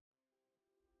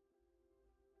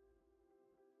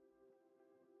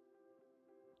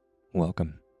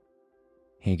Welcome.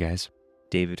 Hey guys,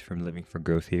 David from Living for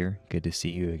Growth here. Good to see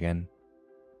you again.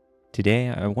 Today,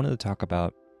 I wanted to talk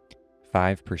about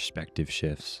 5 perspective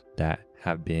shifts that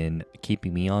have been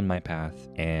keeping me on my path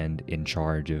and in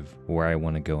charge of where I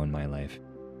want to go in my life.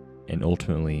 And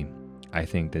ultimately, I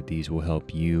think that these will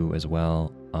help you as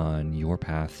well on your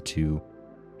path to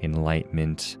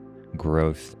enlightenment,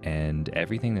 growth, and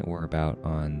everything that we're about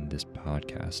on this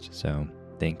podcast. So,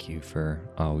 thank you for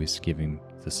always giving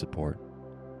the support.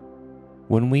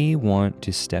 When we want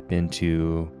to step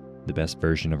into the best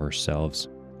version of ourselves,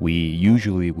 we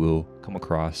usually will come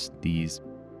across these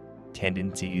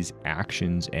tendencies,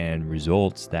 actions, and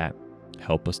results that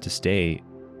help us to stay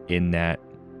in that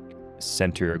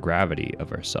center of gravity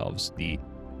of ourselves, the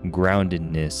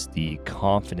groundedness, the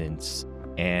confidence,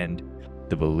 and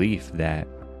the belief that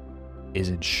is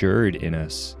ensured in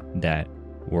us that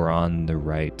we're on the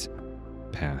right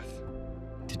path.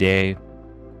 Today,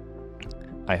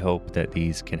 I hope that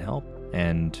these can help,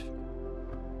 and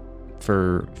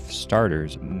for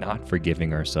starters, not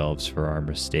forgiving ourselves for our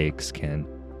mistakes can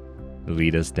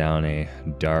lead us down a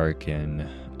dark and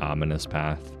ominous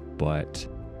path, but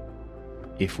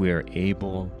if we are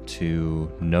able to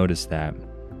notice that,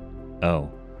 oh,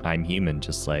 I'm human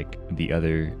just like the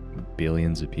other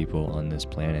billions of people on this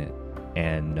planet,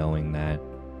 and knowing that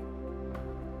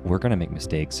we're going to make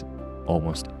mistakes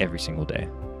almost every single day.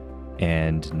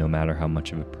 And no matter how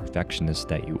much of a perfectionist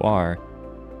that you are,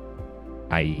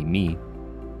 i.e. me,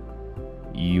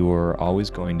 you're always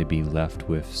going to be left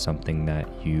with something that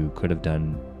you could have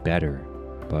done better.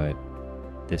 But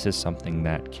this is something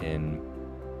that can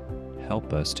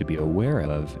help us to be aware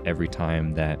of every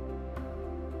time that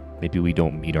maybe we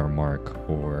don't meet our mark,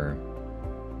 or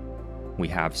we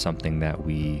have something that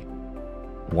we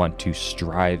want to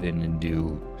strive in and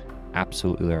do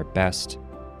absolutely our best.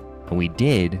 And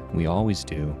we always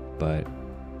do, but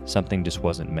something just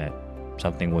wasn't met.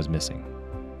 Something was missing.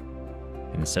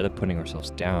 And instead of putting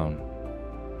ourselves down,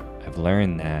 I've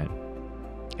learned that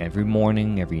every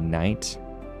morning, every night,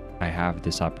 I have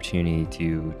this opportunity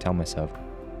to tell myself,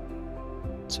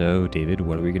 so David,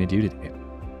 what are we going to do today?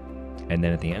 And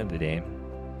then at the end of the day,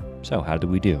 so how did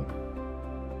we do?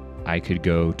 I could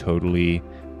go totally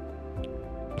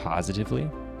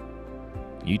positively.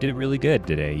 You did really good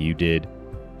today. You did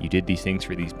these things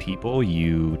for these people.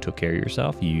 You took care of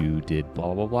yourself. You did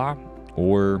blah, blah, blah.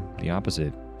 Or the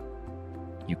opposite.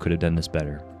 You could have done this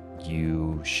better.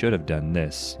 You should have done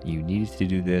this. You needed to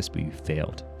do this, but you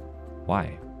failed. Why?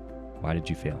 Why did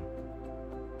you fail?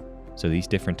 So these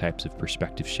different types of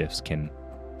perspective shifts can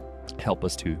help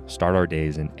us to start our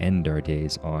days and end our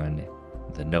days on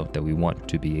the note that we want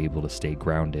to be able to stay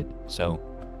grounded. So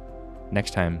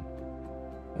next time,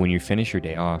 when you finish your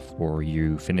day off or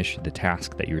you finish the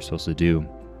task that you're supposed to do,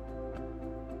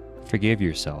 forgive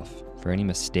yourself for any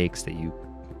mistakes that you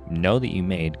know that you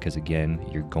made, because again,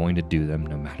 you're going to do them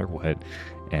no matter what,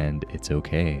 and it's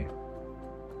okay.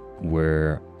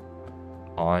 We're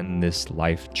on this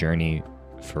life journey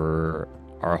for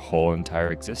our whole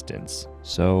entire existence.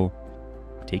 So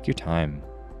take your time,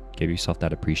 give yourself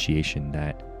that appreciation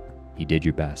that you did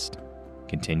your best,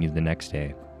 continue the next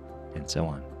day, and so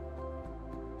on.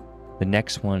 The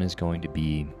next one is going to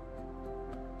be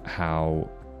how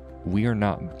we are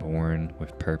not born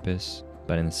with purpose,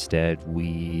 but instead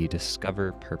we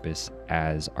discover purpose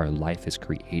as our life is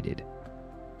created.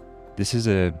 This is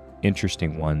an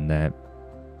interesting one that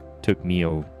took me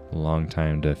a long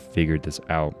time to figure this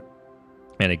out.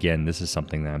 And again, this is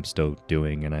something that I'm still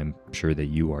doing, and I'm sure that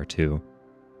you are too.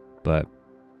 But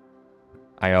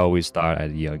I always thought at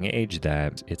a young age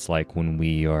that it's like when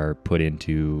we are put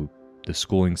into the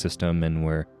schooling system and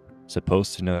we're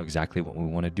supposed to know exactly what we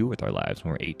want to do with our lives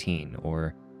when we're 18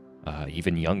 or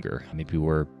even younger. Maybe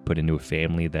we're put into a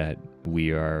family that we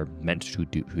are meant to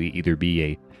do, either be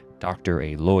a doctor,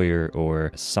 a lawyer,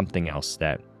 or something else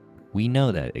that we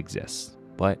know that exists.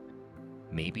 But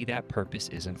maybe that purpose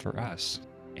isn't for us.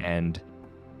 And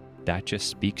that just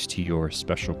speaks to your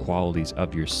special qualities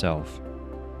of yourself.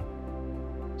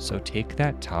 So take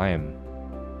that time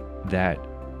that,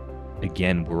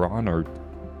 again, we're on our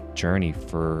journey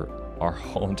for our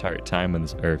whole entire time on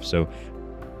this earth. So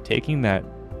taking that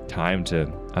time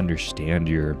to understand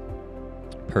your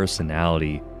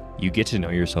personality, you get to know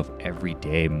yourself every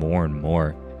day more and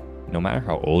more, no matter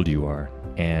how old you are,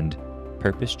 and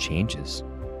purpose changes.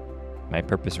 My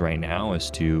purpose right now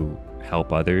is to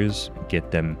help others,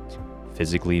 get them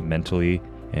physically, mentally,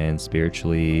 and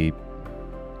spiritually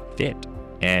fit.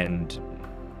 And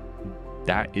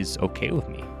that is okay with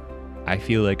me. I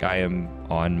feel like I am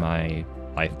on my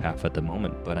life path at the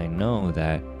moment, but I know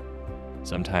that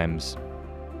sometimes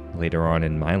later on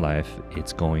in my life,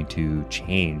 it's going to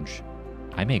change.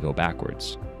 I may go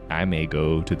backwards. I may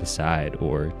go to the side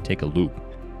or take a loop.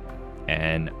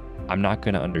 And I'm not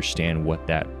going to understand what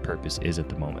that purpose is at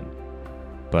the moment.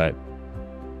 But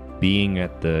being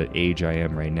at the age I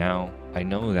am right now, I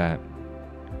know that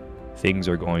things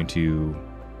are going to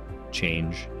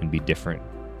change and be different,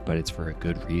 but it's for a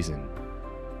good reason.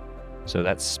 So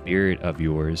that spirit of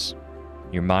yours,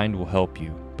 your mind will help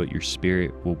you, but your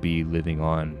spirit will be living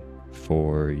on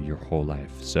for your whole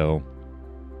life. So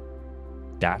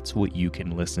that's what you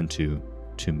can listen to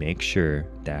make sure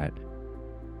that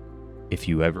if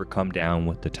you ever come down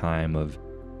with the time of,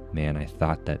 man, I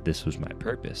thought that this was my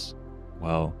purpose.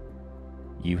 Well,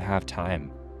 you have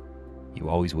time. You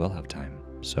always will have time.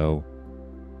 So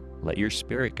let your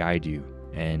spirit guide you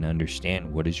and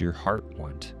understand, what does your heart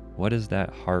want? What does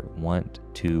that heart want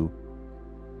to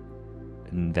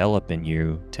envelop in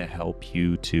you to help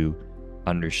you to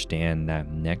understand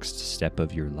that next step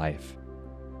of your life?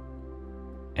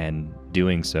 And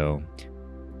doing so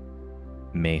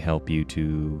may help you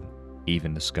to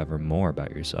even discover more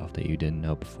about yourself that you didn't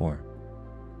know before.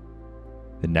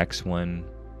 The next one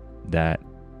that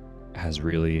has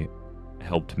really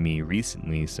helped me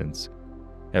recently, since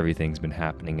everything's been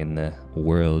happening in the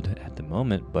world at the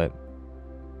moment, but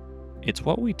it's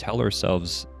what we tell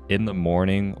ourselves in the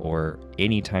morning or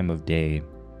any time of day.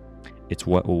 It's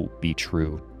what will be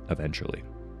true eventually.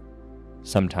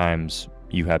 Sometimes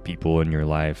you have people in your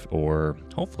life, or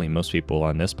hopefully most people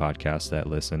on this podcast that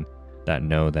listen, that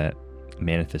know that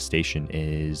manifestation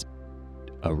is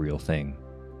a real thing.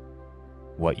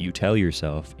 What you tell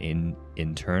yourself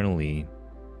internally,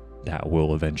 that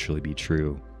will eventually be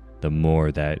true. The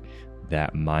more that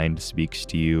mind speaks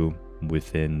to you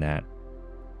within that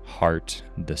heart,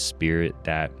 the spirit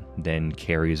that then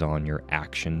carries on your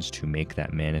actions to make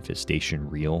that manifestation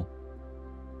real.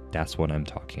 That's what I'm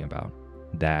talking about.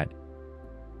 That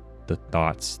the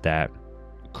thoughts that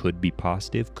could be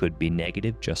positive, could be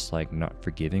negative, just like not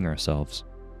forgiving ourselves.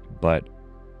 But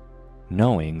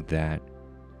knowing that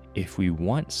if we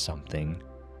want something,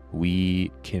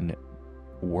 we can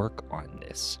work on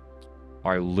this.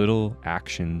 Our little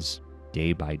actions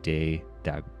day by day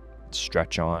that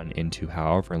stretch on into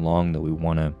however long that we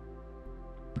want to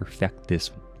perfect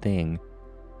this thing,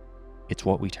 it's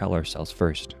what we tell ourselves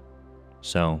first.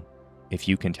 So if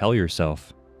you can tell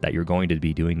yourself that you're going to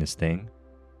be doing this thing,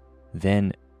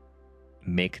 then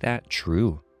make that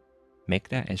true. Make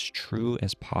that as true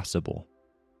as possible.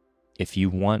 If you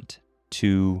want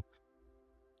to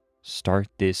start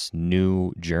this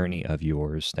new journey of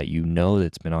yours that you know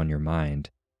that's been on your mind,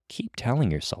 keep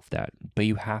telling yourself that, but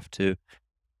you have to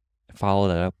follow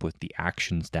that up with the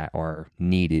actions that are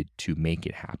needed to make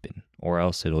it happen, or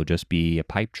else it'll just be a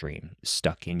pipe dream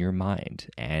stuck in your mind.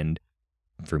 And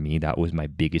for me, that was my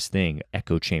biggest thing.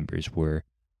 Echo chambers were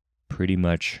pretty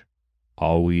much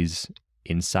always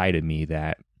inside of me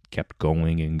that kept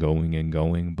going and going and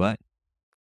going. But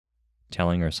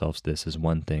telling ourselves this is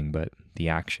one thing, but the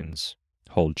actions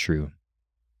hold true.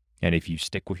 And if you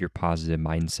stick with your positive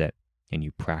mindset and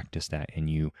you practice that and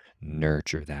you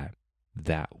nurture that,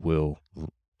 that will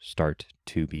start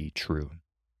to be true.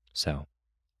 So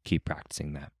keep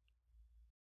practicing that.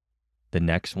 The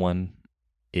next one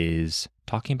is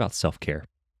talking about self-care.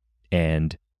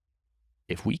 And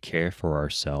if we care for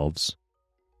ourselves,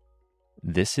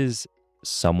 this is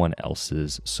someone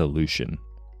else's solution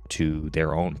to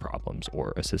their own problems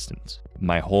or assistance.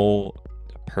 My whole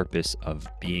purpose of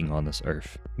being on this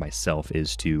earth myself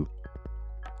is to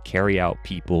carry out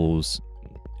people's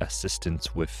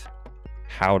assistance with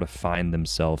how to find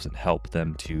themselves and help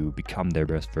them to become their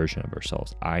best version of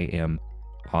ourselves. I am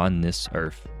on this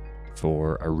earth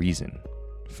for a reason,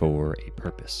 for a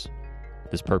purpose.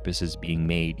 This purpose is being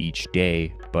made each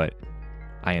day, but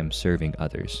I am serving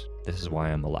others. This is why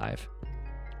I'm alive.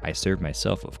 I serve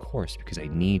myself, of course, because I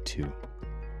need to,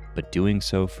 but doing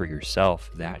so for yourself,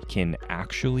 that can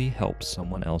actually help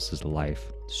someone else's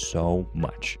life so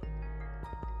much.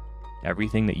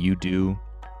 Everything that you do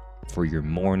for your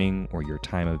morning or your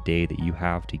time of day that you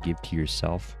have to give to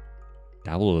yourself,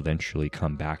 that will eventually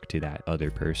come back to that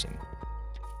other person.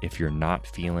 If you're not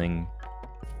feeling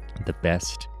the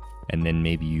best, and then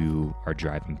maybe you are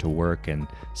driving to work and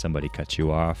somebody cuts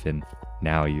you off and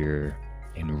now you're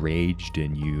enraged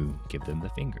and you give them the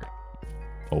finger.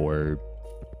 Or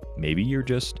maybe you're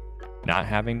just not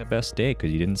having the best day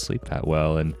because you didn't sleep that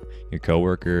well and your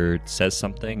coworker says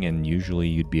something and usually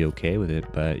you'd be okay with it,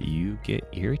 but you get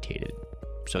irritated.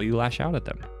 So you lash out at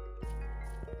them.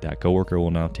 That coworker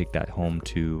will now take that home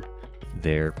to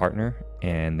their partner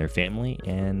and their family,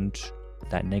 and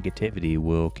that negativity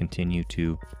will continue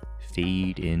to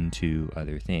feed into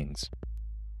other things.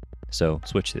 So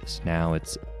switch this. Now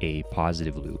it's a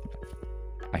positive loop.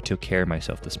 I took care of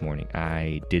myself this morning.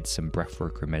 I did some breath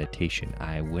work or meditation.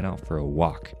 I went out for a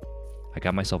walk. I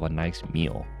got myself a nice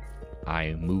meal.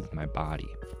 I moved my body.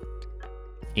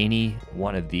 Any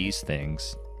one of these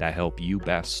things that help you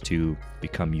best to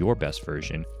become your best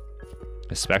version,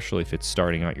 especially if it's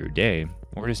starting out your day,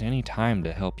 or just any time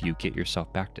to help you get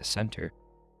yourself back to center.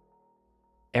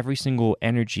 Every single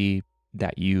energy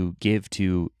that you give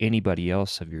to anybody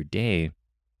else of your day,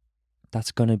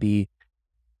 that's going to be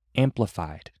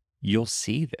amplified. You'll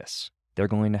see this. They're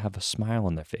going to have a smile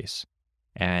on their face,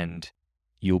 and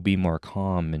you'll be more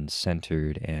calm and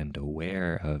centered and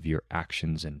aware of your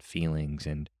actions and feelings,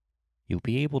 and you'll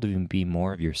be able to be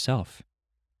more of yourself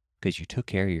because you took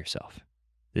care of yourself.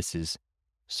 This is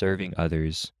serving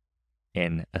others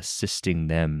and assisting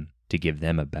them to give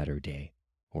them a better day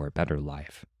or a better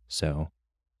life. So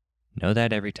know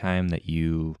that every time that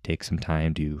you take some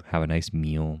time to have a nice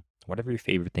meal, whatever your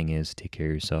favorite thing is, take care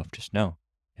of yourself, just know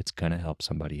it's going to help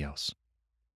somebody else.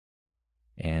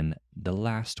 And the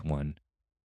last one,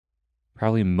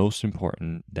 probably most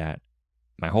important, that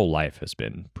my whole life has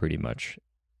been pretty much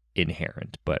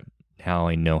inherent, but now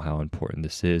I know how important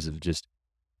this is, of just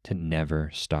to never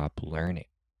stop learning.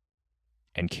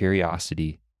 And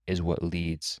curiosity is what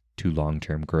leads to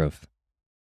long-term growth.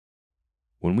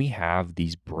 When we have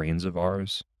these brains of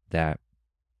ours that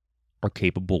are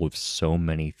capable of so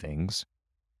many things,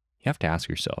 you have to ask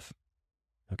yourself,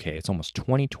 okay, it's almost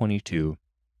 2022,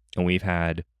 and we've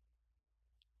had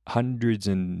hundreds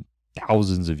and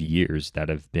thousands of years that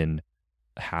have been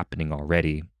happening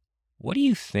already. What do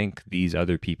you think these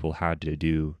other people had to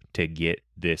do to get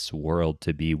this world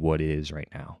to be what it is right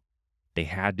now? They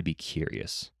had to be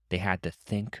curious. They had to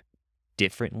think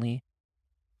differently,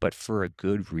 but for a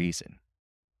good reason.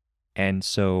 And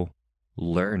so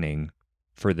learning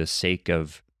for the sake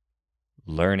of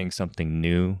learning something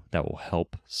new that will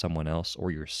help someone else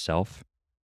or yourself,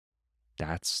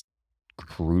 that's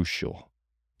crucial.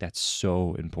 That's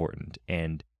so important.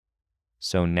 And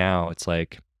so now it's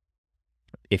like,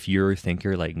 if you're a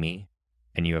thinker like me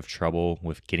and you have trouble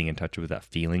with getting in touch with that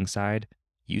feeling side,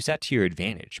 use that to your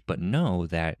advantage. But know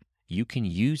that you can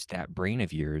use that brain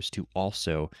of yours to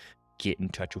also get in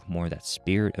touch with more of that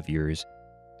spirit of yours.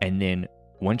 And then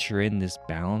once you're in this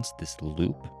balance, this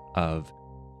loop of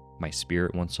my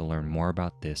spirit wants to learn more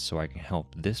about this so I can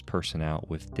help this person out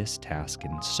with this task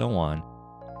and so on,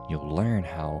 you'll learn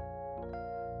how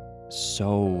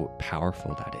so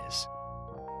powerful that is.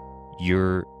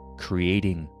 You're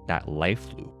creating that life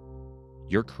loop.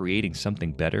 You're creating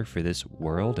something better for this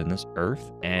world and this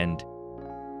earth, and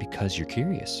because you're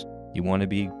curious, you want to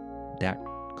be that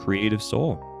creative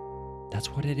soul. That's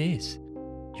what it is.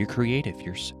 You're creative.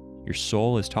 Your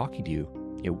soul is talking to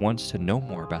you. It wants to know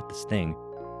more about this thing.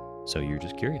 So you're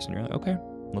just curious and you're like, okay,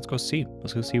 let's go see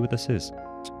what this is.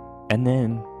 And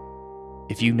then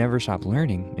if you never stop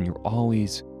learning and you're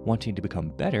always wanting to become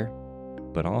better,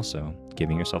 but also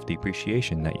giving yourself the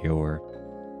appreciation that you're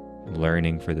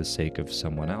learning for the sake of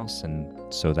someone else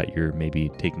and so that you're maybe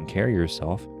taking care of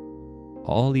yourself,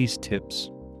 all these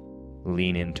tips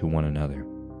lean into one another.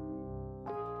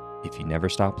 If you never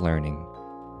stop learning,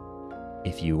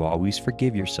 if you always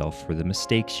forgive yourself for the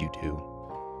mistakes you do,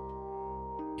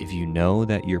 if you know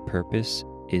that your purpose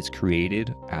is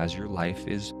created as your life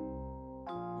is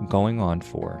going on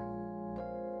for,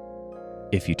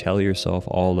 if you tell yourself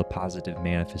all the positive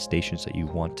manifestations that you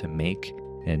want to make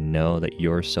and know that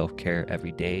your self-care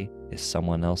every day is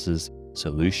someone else's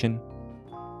solution,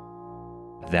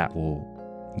 that will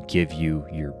give you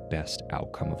your best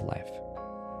outcome of life.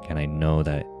 And I know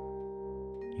that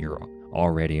you're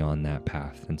already on that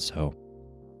path. And so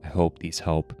I hope these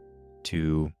help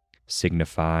to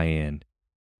signify and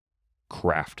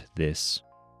craft this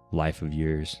life of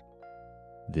yours,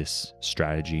 this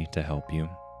strategy to help you.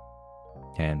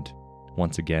 And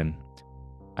once again,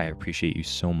 I appreciate you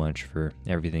so much for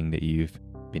everything that you've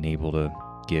been able to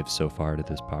give so far to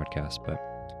this podcast, but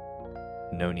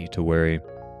no need to worry.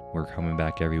 We're coming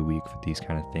back every week for these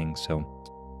kind of things. So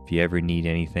if you ever need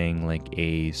anything like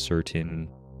a certain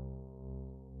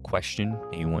question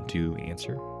that you want to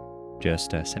answer,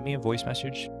 just send me a voice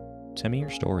message. Send me your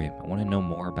story. I want to know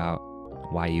more about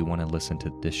why you want to listen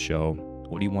to this show.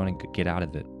 What do you want to get out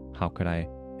of it? How could I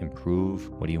improve?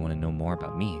 What do you want to know more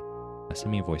about me?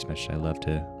 Send me a voice message. I love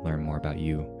to learn more about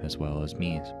you as well as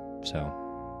me.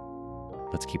 So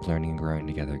let's keep learning and growing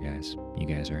together, guys. You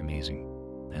guys are amazing.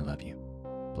 I love you.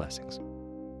 Blessings.